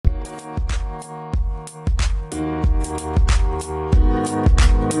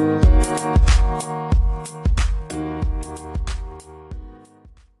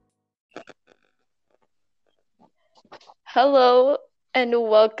Hello and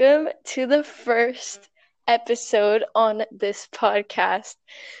welcome to the first episode on this podcast.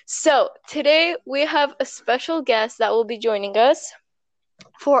 So, today we have a special guest that will be joining us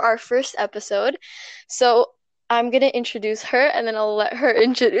for our first episode. So, I'm going to introduce her and then I'll let her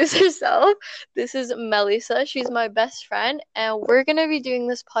introduce herself. This is Melissa. She's my best friend, and we're going to be doing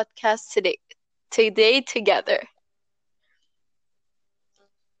this podcast today together.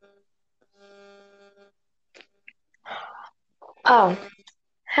 Oh,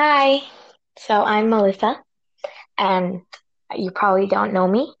 hi. So I'm Melissa, and you probably don't know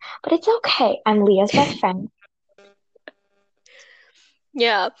me, but it's okay. I'm Leah's best friend.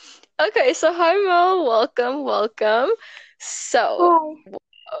 Yeah. Okay, so hi Mel, welcome. So, Hi.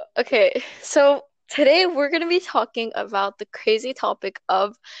 okay, so today we're going to be talking about the crazy topic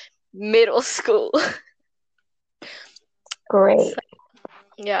of middle school. Great. So,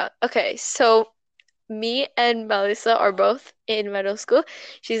 yeah, okay, so me and Melissa are both in middle school.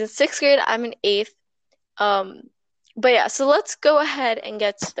 She's in sixth grade, I'm in eighth. Um, but yeah, so let's go ahead and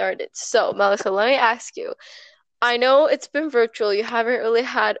get started. So, Melissa, let me ask you. I know it's been virtual. You haven't really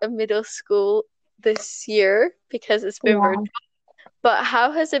had a middle school this year because it's been virtual. Yeah. But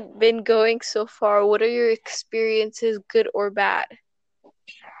how has it been going so far? What are your experiences, good or bad?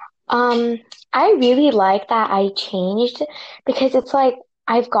 Um, I really like that I changed because it's like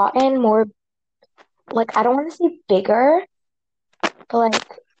I've gotten more, like, I don't want to say bigger, but like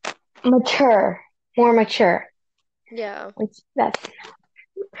mature, more mature, Yeah. which that's,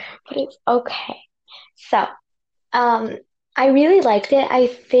 but it's okay. So, um, I really liked it. I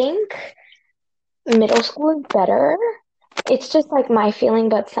think middle school is better. It's just like my feeling,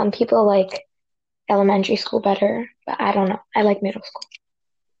 but some people like elementary school better, but I don't know. I like middle school.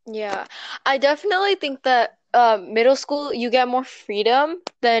 Yeah. I definitely think that middle school you get more freedom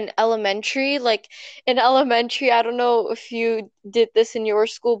than elementary. Like in elementary, I don't know if you did this in your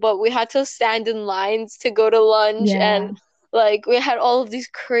school, but we had to stand in lines to go to lunch and Yeah. like we had all of these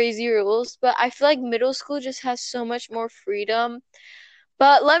crazy rules. But I feel like middle school just has so much more freedom.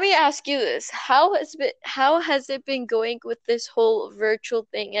 But let me ask you this. How has it been going with this whole virtual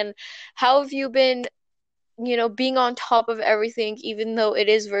thing, and how have you been, being on top of everything even though it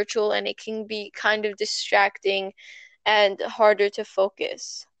is virtual and it can be kind of distracting and harder to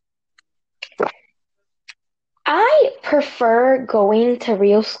focus? I prefer going to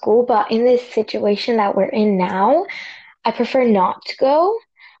real school, but in this situation that we're in now, I prefer not to go.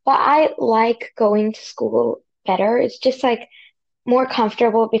 But I like going to school better. It's just like more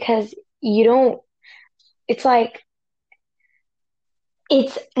comfortable because you don't, it's like,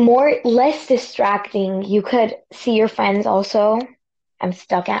 it's more, less distracting. You could see your friends also. I'm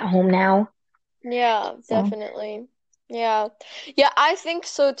stuck at home now. Yeah, So, definitely. Yeah. Yeah, I think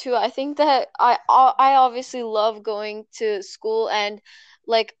so too. I think that I obviously love going to school, and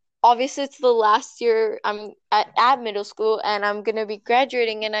like obviously it's the last year I'm at middle school and I'm gonna be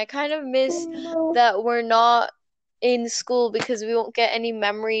graduating, and I kind of miss that we're not in school because we won't get any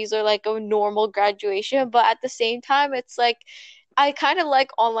memories or like a normal graduation. But at the same time, it's like I kind of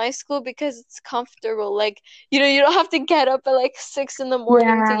like online school because it's comfortable. Like, you don't have to get up at like 6 in the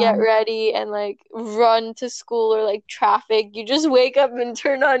morning to get yeah. ready and like run to school or like traffic. You just wake up and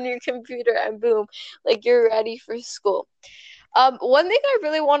turn on your computer and boom, like you're ready for school. One thing I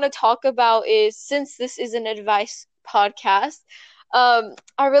really want to talk about is, since this is an advice podcast,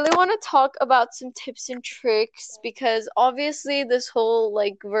 I really want to talk about some tips and tricks because obviously this whole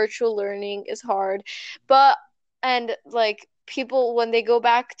like virtual learning is hard, but and like people when they go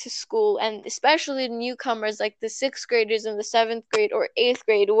back to school, and especially newcomers like the sixth graders in the seventh grade or eighth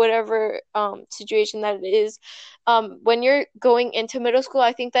grade, whatever situation that it is, when you're going into middle school,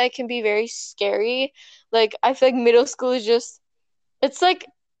 I think that it can be very scary. Like I feel like middle school is just, it's like,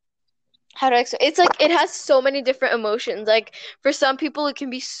 how do I explain? It's like it has so many different emotions. Like for some people it can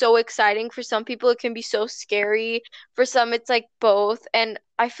be so exciting, for some people it can be so scary, for some it's like both. And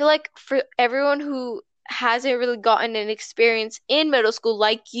I feel like for everyone who hasn't really gotten an experience in middle school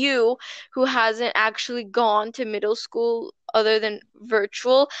like you, who hasn't actually gone to middle school other than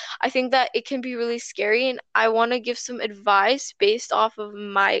virtual, I think that it can be really scary, and I want to give some advice based off of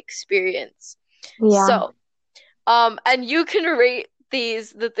my experience. Yeah. So, and you can rate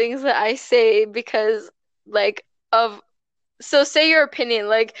the things that I say because like of so say your opinion,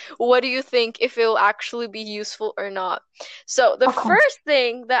 like what do you think if it will actually be useful or not? So the Okay. first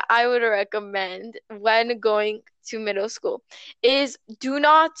thing that I would recommend when going to middle school is do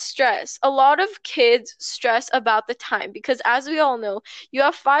not stress. A lot of kids stress about the time because, as we all know, you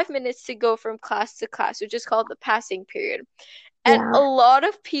have 5 minutes to go from class to class, which is called the passing period. And a Yeah. lot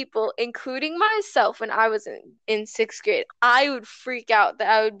of people, including myself, when I was in sixth grade, I would freak out that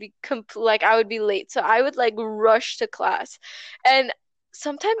I would be like I would be late. So I would like rush to class. And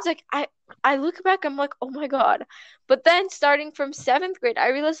sometimes like I look back, I'm like, oh my God. But then starting from seventh grade, I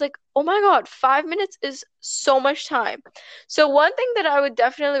realized like, oh my God, 5 minutes is so much time. So one thing that I would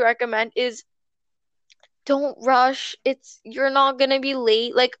definitely recommend is don't rush. You're not gonna be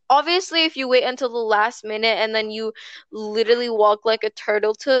late. Like obviously if you wait until the last minute and then you literally walk like a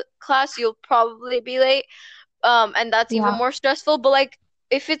turtle to class, you'll probably be late. And that's even Yeah. more stressful. But like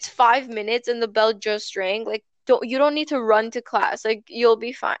if it's 5 minutes and the bell just rang, like you don't need to run to class. Like you'll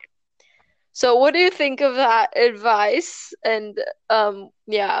be fine. So what do you think of that advice? And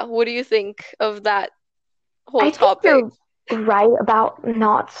yeah, what do you think of that whole I think topic? you're right about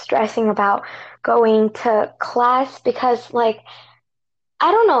not stressing about going to class because, like,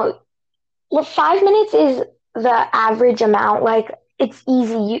 I don't know, well, 5 minutes is the average amount. Like, it's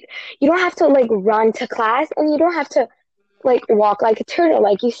easy. You don't have to like run to class, and you don't have to like walk like a turtle,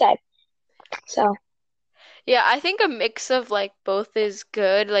 like you said. So Yeah, I think a mix of like both is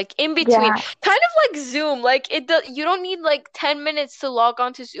good. Like in between, yeah, kind of like Zoom. Like you don't need like 10 minutes to log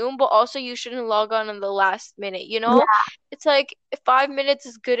on to Zoom, but also you shouldn't log on in the last minute, you know? yeah. It's like 5 minutes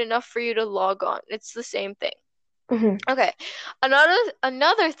is good enough for you to log on. It's the same thing. Hmm. Okay.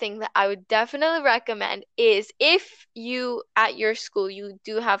 Another thing that I would definitely recommend is if you at your school you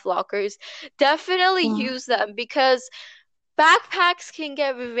do have lockers, definitely Yeah. use them because backpacks can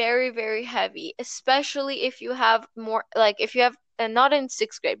get very, very heavy, especially if you have more, like if you have, and not in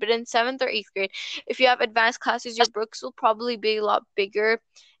sixth grade, but in seventh or eighth grade, if you have advanced classes, your books will probably be a lot bigger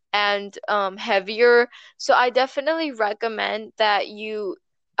and heavier. So I definitely recommend that you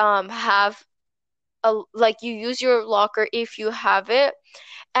have a like you use your locker if you have it.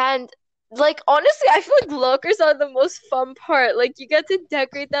 And like honestly, I feel like lockers are the most fun part. Like you get to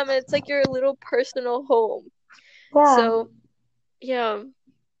decorate them and it's like your little personal home. Yeah. So yeah.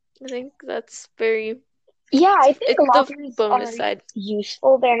 I think that's very Yeah, I think it's the lockers bonus are side.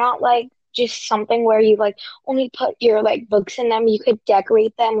 useful. They're not like just something where you like only put your like books in them. You could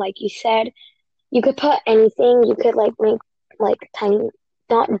decorate them, like you said. You could put anything. You could like make like tiny,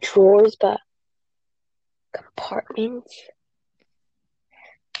 not drawers, but compartments.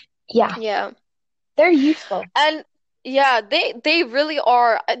 Yeah, Yeah. they're useful. And yeah, they really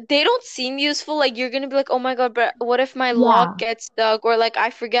are. They don't seem useful. Like you're gonna be like, oh my God, but what if my lock Yeah, gets stuck or like I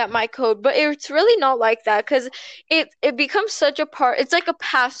forget my code? But it's really not like that because it becomes such a part. It's like a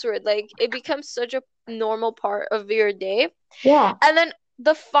password. Like it becomes such a normal part of your day. yeah. And then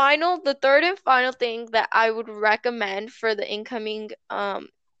the third and final thing that I would recommend for the incoming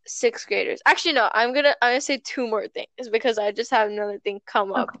sixth graders. Actually, no, I'm gonna say two more things because I just had another thing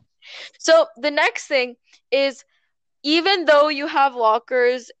come up. Okay. So the next thing is even though you have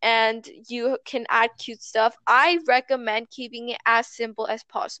lockers and you can add cute stuff, I recommend keeping it as simple as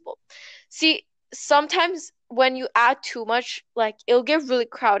possible. See, sometimes when you add too much, like it'll get really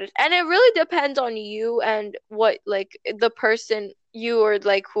crowded. And it really depends on you and what like the person you or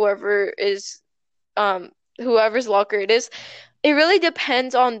like whoever's locker it is. It really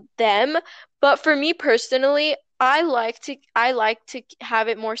depends on them, but for me personally, I like to have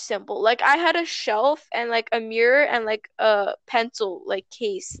it more simple. Like I had a shelf and like a mirror and like a pencil like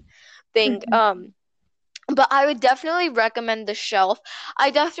case thing. Mhm. But I would definitely recommend the shelf. I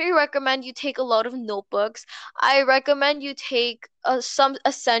definitely recommend you take a lot of notebooks. I recommend you take some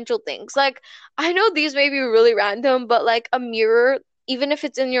essential things. Like I know these may be really random, but like a mirror, even if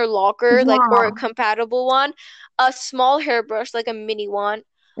it's in your locker, like or a Yeah. compatible one, a small hairbrush, like a mini one,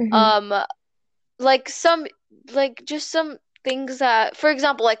 Hmm. um, like some like just some things that, for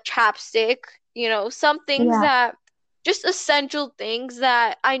example, like chapstick, some things Yeah. that just essential things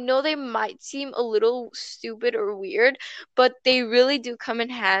that I know they might seem a little stupid or weird, but they really do come in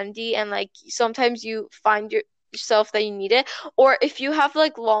handy and like sometimes you find yourself that you need it. Or if you have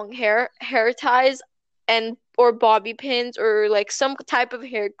like long hair ties and or bobby pins or like some type of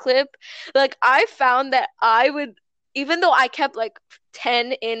hair clip, like I found that I would even though I kept like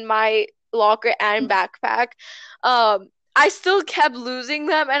 10 in my locker and backpack, I still kept losing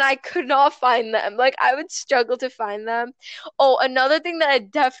them and I could not find them. Like I would struggle to find them. Oh, another thing that I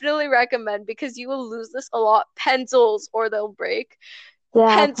definitely recommend because you will lose this a lot, pencils or they'll break.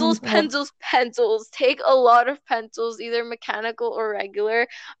 Yeah. Pencils, Pencil. pencils, pencils. Take a lot of pencils, either mechanical or regular.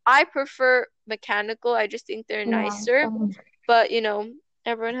 I prefer mechanical. I just think they're Yeah. nicer. But,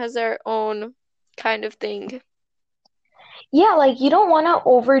 everyone has their own kind of thing. Yeah, like you don't want to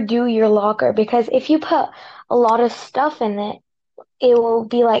overdo your locker because if you put a lot of stuff in it, it will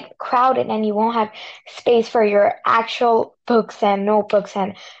be like crowded and you won't have space for your actual books and notebooks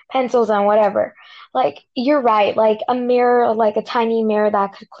and pencils and whatever. Like you're right, like a mirror, like a tiny mirror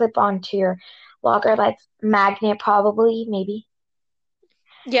that could clip onto your locker, like magnet probably, maybe.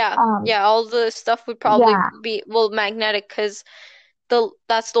 Yeah, Um, yeah, all the stuff would probably yeah, be well magnetic because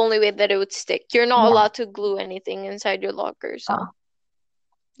that's the only way that it would stick. You're not yeah. allowed to glue anything inside your locker, so Oh.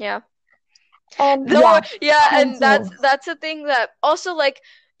 yeah. And Though, yeah, yeah, and that's pencils. that's the thing that also like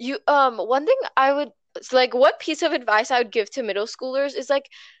you one thing I would like what piece of advice I would give to middle schoolers is like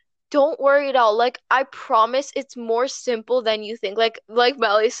don't worry at all. Like I promise it's more simple than you think. Like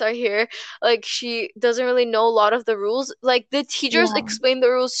Melissa here, like she doesn't really know a lot of the rules. Like the teachers Yeah, explain the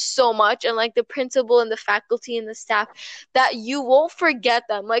rules so much and like the principal and the faculty and the staff that you won't forget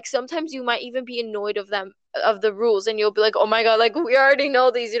them. Like sometimes you might even be annoyed of them of the rules and you'll be like, "Oh my God, like we already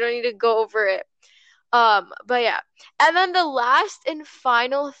know these. You don't need to go over it." But yeah. And then the last and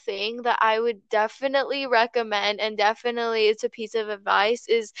final thing that I would definitely recommend, and definitely it's a piece of advice,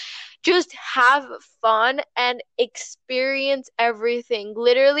 is just have fun and experience everything.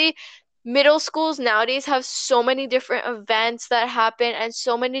 Literally, middle schools nowadays have so many different events that happen and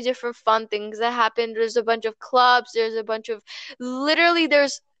so many different fun things that happen. There's a bunch of clubs, there's a bunch of literally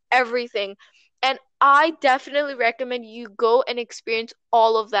there's everything. And I definitely recommend you go and experience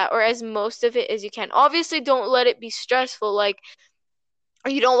all of that or as most of it as you can. Obviously, don't let it be stressful. Like,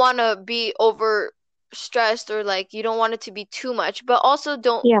 you don't want to be over stressed or like you don't want it to be too much, but also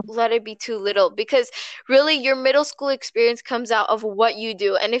don't yeah, let it be too little because really your middle school experience comes out of what you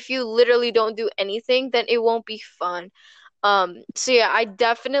do. And if you literally don't do anything, then it won't be fun. So yeah, I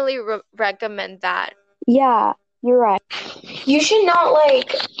definitely recommend that. yeah, you're right. You should not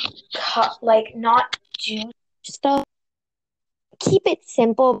like cut, like not do stuff. Keep it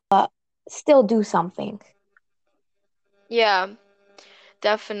simple, but still do something. Yeah,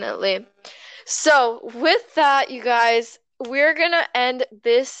 definitely. So, with that, you guys, we're gonna end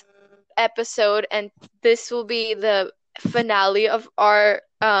this episode, and this will be the finale of our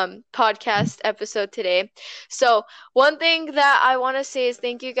podcast episode today. So, one thing that I want to say is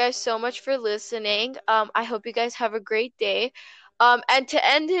thank you guys so much for listening. I hope you guys have a great day. And to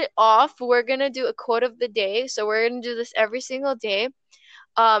end it off, we're gonna do a quote of the day. So, we're gonna do this every single day.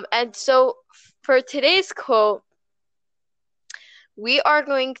 And so, for today's quote, we are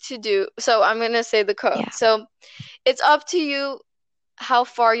going to do so I'm going to say the quote. Yeah. So it's up to you how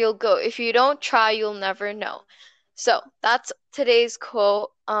far you'll go. If you don't try, you'll never know. So that's today's quote.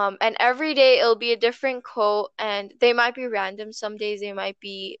 And every day it'll be a different quote, and they might be random. Some days they might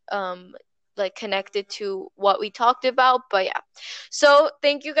be like connected to what we talked about. But yeah. So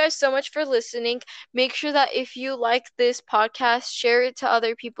thank you guys so much for listening. Make sure that if you like this podcast, share it to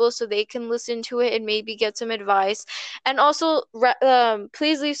other people so they can listen to it and maybe get some advice. And also,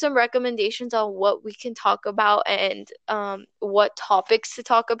 please leave some recommendations on what we can talk about and what topics to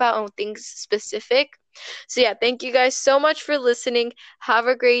talk about and things specific. So yeah, thank you guys so much for listening. Have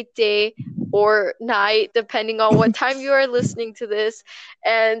a great day or night, depending on what time you are listening to this.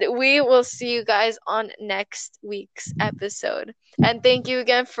 And we will see you guys on next week's episode. And thank you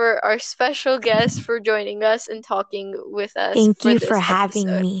again for our special guest for joining us and talking with us Thank for you for this having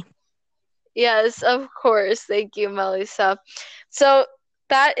episode. me. Yes, of course. Thank you, Melissa. So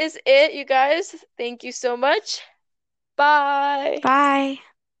that is it, you guys. Thank you so much. Bye. Bye.